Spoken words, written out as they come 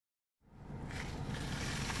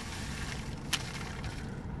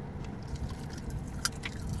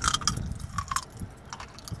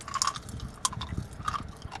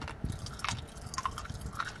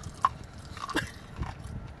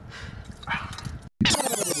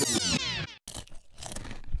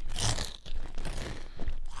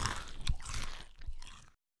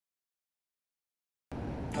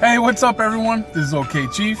Hey, what's up everyone? This is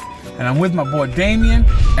Okchief, and I'm with my boy Damian,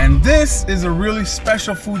 and this is a really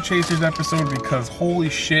special Food Chasers episode because holy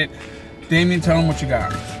shit. Damian, tell them what you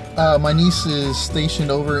got. My niece is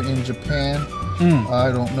stationed over in Japan.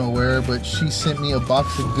 I don't know where, but she sent me a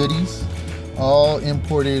box of goodies, all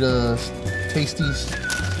imported tasty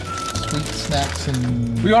sweet snacks,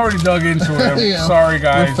 and we already dug into it. Yeah, sorry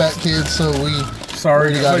guys, we're fat kids, so we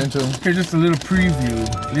already got into them. Here's just a little preview.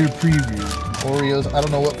 Oreos, I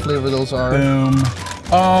don't know what flavor those are. Boom.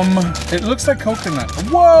 It looks like coconut.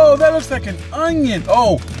 Whoa, that looks like an onion.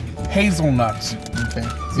 Oh, hazelnuts. Okay.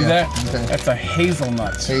 See that? Okay. That's a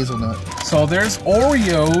hazelnut. Hazelnut. So there's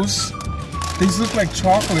Oreos. These look like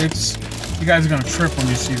chocolates. You guys are gonna trip when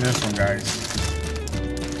you see this one,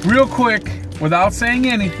 guys. Real quick, without saying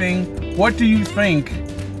anything, what do you think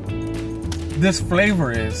this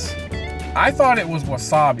flavor is? I thought it was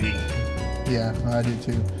wasabi. Yeah, I did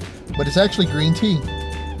too. But it's actually green tea.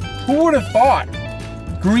 Who would have thought?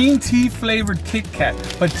 Green tea flavored Kit Kat.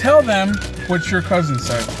 But tell them what your cousin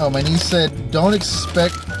said. Oh, my niece said, don't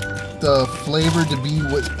expect the flavor to be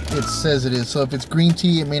what it says it is. So if it's green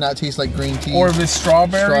tea, it may not taste like green tea. Or if it's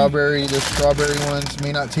strawberry. The strawberry ones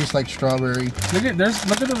may not taste like strawberry. Look at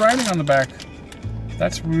the writing on the back.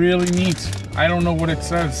 That's really neat. I don't know what it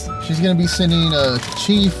says. She's gonna be sending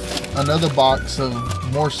Chief another box of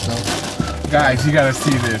more stuff. Guys, you gotta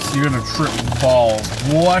see this. You're gonna trip balls.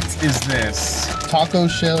 What is this? Taco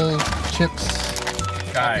shell chips.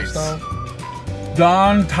 Guys,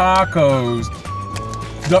 Don Tacos.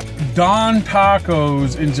 Don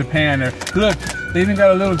Tacos in Japan. Look, they even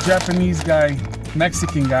got a little Japanese guy,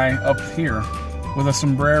 Mexican guy up here with a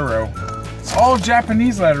sombrero. It's all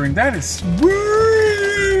Japanese lettering. That is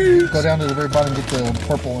sweet. Go down to the very bottom and get the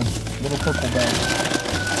purple one. Little purple bag.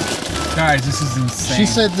 Guys, this is insane. She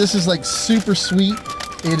said this is like super sweet.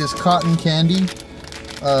 It is cotton candy.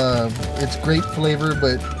 It's grape flavor,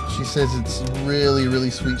 but she says it's really, really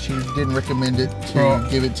sweet. She didn't recommend it to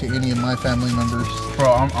give it to any of my family members.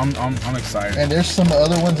 Bro, I'm excited. And there's some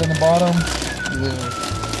other ones on the bottom.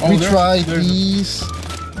 We tried these.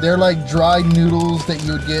 They're like dried noodles that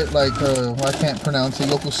you would get, like I can't pronounce it,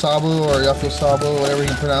 yokosobo or yakosobo, whatever you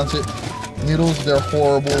can pronounce it. Noodles, they're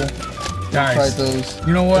horrible. Guys, tried those.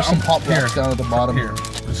 You know what? There's some pop rocks down at the bottom. Here,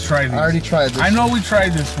 let's try these. I already tried this. I know we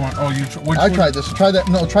tried this one. Oh, you? I tried this. Try that.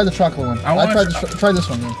 No, try the chocolate one. Try this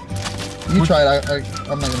one then. You try it.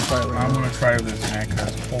 I'm not gonna try it right now. I'm gonna try this, man.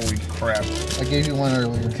 Cause holy crap! I gave you one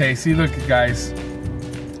earlier. Okay, see, look, guys.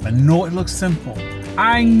 I know it looks simple.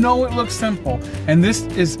 I know it looks simple, and this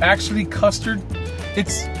is actually custard.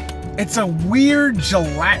 It's a weird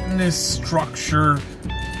gelatinous structure.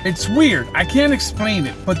 It's weird. I can't explain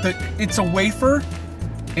it, but it's a wafer,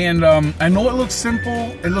 and I know it looks simple.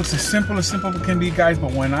 It looks as simple as simple can be, guys.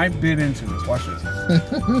 But when I bit into this, watch this.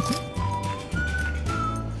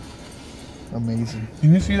 Amazing.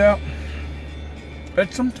 Can you see that?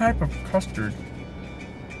 It's some type of custard,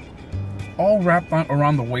 all wrapped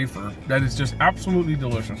around the wafer. That is just absolutely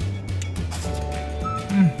delicious.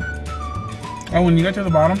 Oh, when you get to the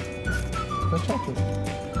bottom, got chocolate.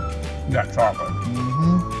 You got chocolate.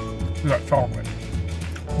 You got chocolate.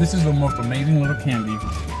 This is the most amazing little candy.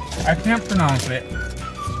 I can't pronounce it.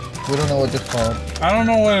 We don't know what it's called. I don't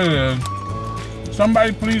know what it is.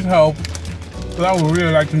 Somebody please help. Because I would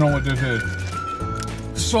really like to know what this is.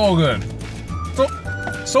 So good.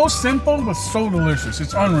 So simple, but so delicious.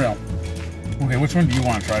 It's unreal. Okay, which one do you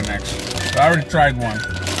want to try next? I already tried one.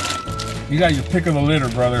 You got your pick of the litter,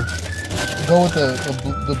 brother. Go with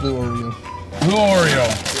the blue Oreo. Blue Oreo.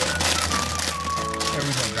 There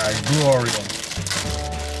we go, guys. Blue Oreo.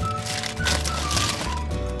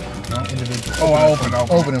 No? Oh, I'll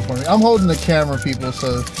open it for me. I'm holding the camera, people,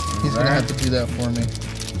 so he's going to have to do that for me.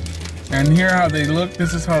 And here how they look.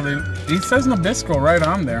 This is how they... It says Nabisco right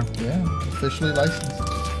on there. Yeah, officially licensed.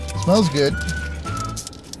 Smells good.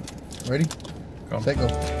 Ready? Go. Set, go.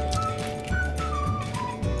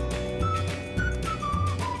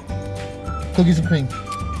 Cookies and cream.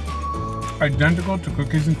 Identical to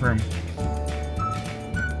cookies and cream.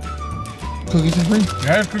 Cookies and cream?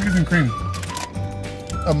 Yeah, it's cookies and cream.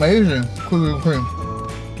 Amazing. Cookies and cream.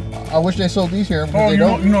 I wish they sold these here. Oh, you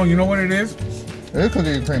know what it is? It is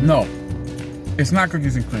cookies and cream. No, it's not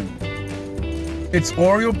cookies and cream. It's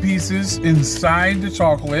Oreo pieces inside the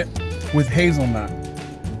chocolate with hazelnut.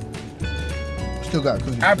 Still got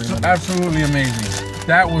cookies and cream. Absolutely amazing.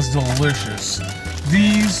 That was delicious.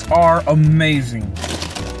 These are amazing.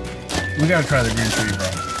 We gotta try the green tea, bro.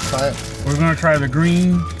 Try it. We're gonna try the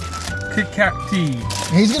green Kit Kat tea.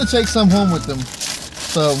 He's gonna take some home with him,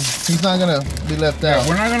 so he's not gonna be left out.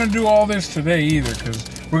 We're not gonna do all this today either, because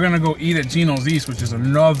we're gonna go eat at Gino's East, which is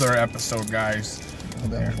another episode, guys.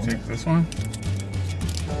 Here, take this one.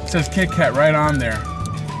 It says Kit Kat right on there.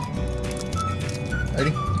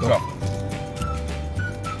 Ready? Go.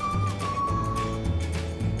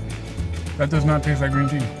 That does not taste like green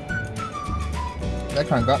tea. That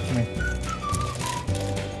kind of got to me.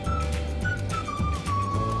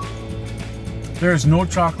 There's no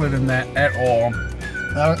chocolate in that at all.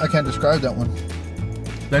 I can't describe that one.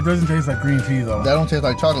 That doesn't taste like green tea though. That don't taste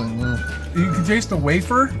like chocolate. You can taste the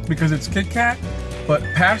wafer because it's Kit Kat, but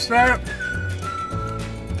past that,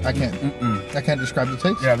 I can't. I can't describe the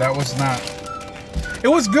taste. Yeah, that was not. It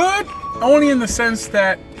was good, only in the sense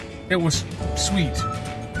that it was sweet.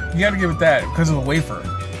 You got to give it that because of the wafer.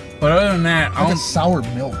 But other than that, like a sour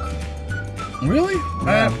milk. Really?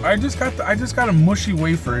 Yeah. I just got a mushy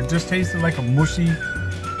wafer. It just tasted like a mushy,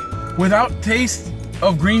 without taste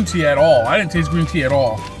of green tea at all. I didn't taste green tea at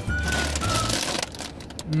all.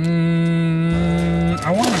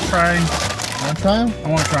 I want to try. You want to try them? I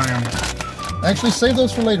want to try them. Actually, save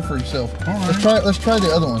those for later for yourself. All right. Let's try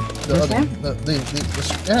the other one. This one?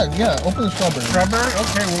 Yeah. Open the strawberry. Strawberry?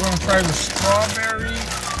 Okay, we're gonna try the strawberry.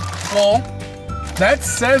 Well, that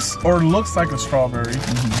says or looks like a strawberry.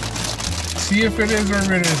 See if it is or if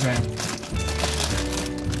it isn't.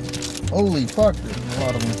 Holy fuck! There's a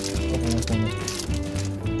lot of them. Open one for me.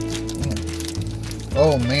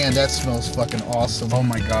 Oh man, that smells fucking awesome. Oh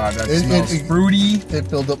my god, that smells fruity. It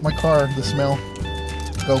filled up my car. The smell.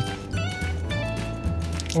 Go.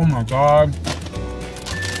 Oh my god.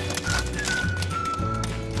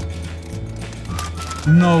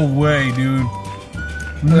 No way, dude.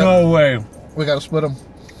 No way. We gotta split them.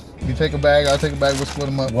 You take a bag, I'll take a bag, we'll split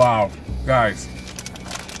them up. Wow. Guys.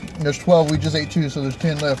 There's 12, we just ate 2, so there's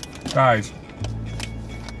 10 left. Guys.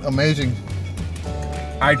 Amazing.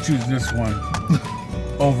 I choose this one.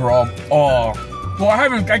 Overall. Oh. Well,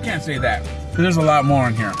 I can't say that. There's a lot more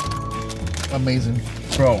in here. Amazing.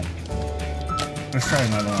 Bro. Let's try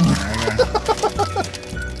another one.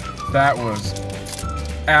 That was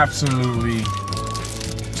absolutely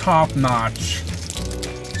top notch.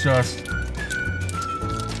 Just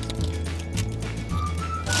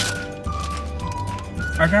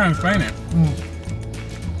I can't explain it.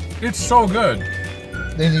 It's so good.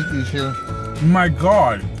 They need these here. My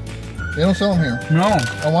god. They don't sell them here. No.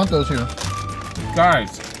 I want those here.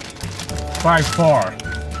 Guys, by far.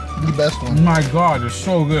 The best one. My god, it's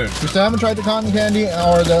so good. You still haven't tried the cotton candy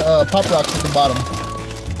or the Pop Rocks at the bottom.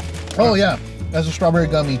 Oh yeah, that's a strawberry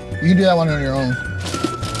gummy. You can do that one on your own.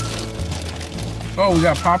 Oh, we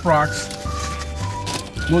got Pop Rocks.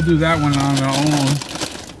 We'll do that one on our own.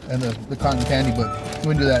 And the cotton candy, but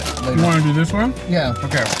we'll do that later. You want to do this one? Yeah.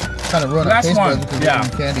 Okay. Kind of run Last one. Yeah.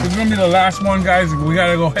 Candy. It's gonna be the last one, guys. We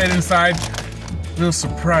gotta go head inside. Little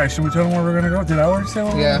surprise. Should we tell them where we're gonna go? Did I already say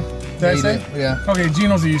where? Yeah. Did I say? Yeah. Okay,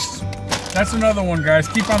 Gino's East. That's another one, guys.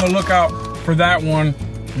 Keep on the lookout for that one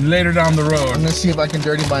later down the road. I'm gonna see if I can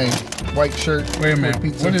dirty my white shirt. Wait a minute.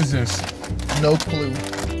 What is this? No clue.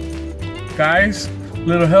 Guys,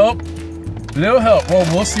 little help. Little help. Well,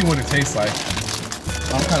 we'll see what it tastes like.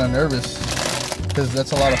 I'm kind of nervous because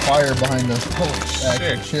that's a lot of fire behind the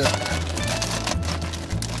actual chip.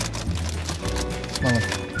 Smell it.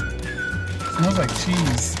 Smells like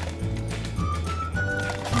cheese.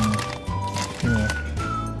 Yeah.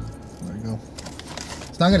 There you go.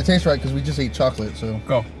 It's not gonna taste right because we just ate chocolate, so.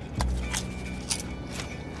 Go.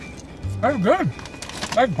 That's good.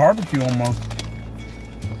 Like barbecue almost.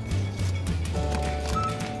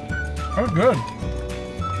 That's good.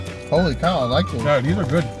 Holy cow, I like those. Yeah, these are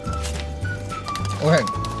good. Okay,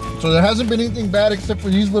 so there hasn't been anything bad except for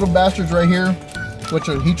these little bastards right here, which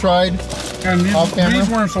he tried. And these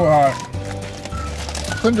weren't so hot.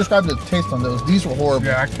 Couldn't describe the taste on those. These were horrible.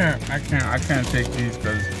 Yeah, I can't take these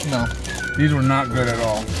because no, these were not good at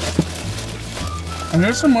all. And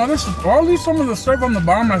there's some other, or at least some of the stuff on the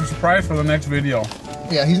bottom I'm surprised for the next video.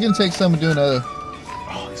 Yeah, he's gonna take some and do another.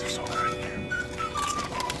 Oh, these are so good.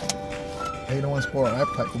 Hey, you don't want to spoil our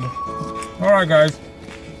appetite for me. All right, guys.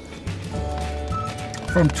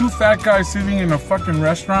 From two fat guys sitting in a fucking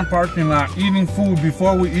restaurant parking lot eating food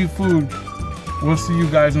before we eat food. We'll see you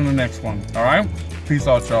guys in the next one. All right? Peace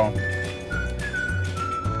out, y'all.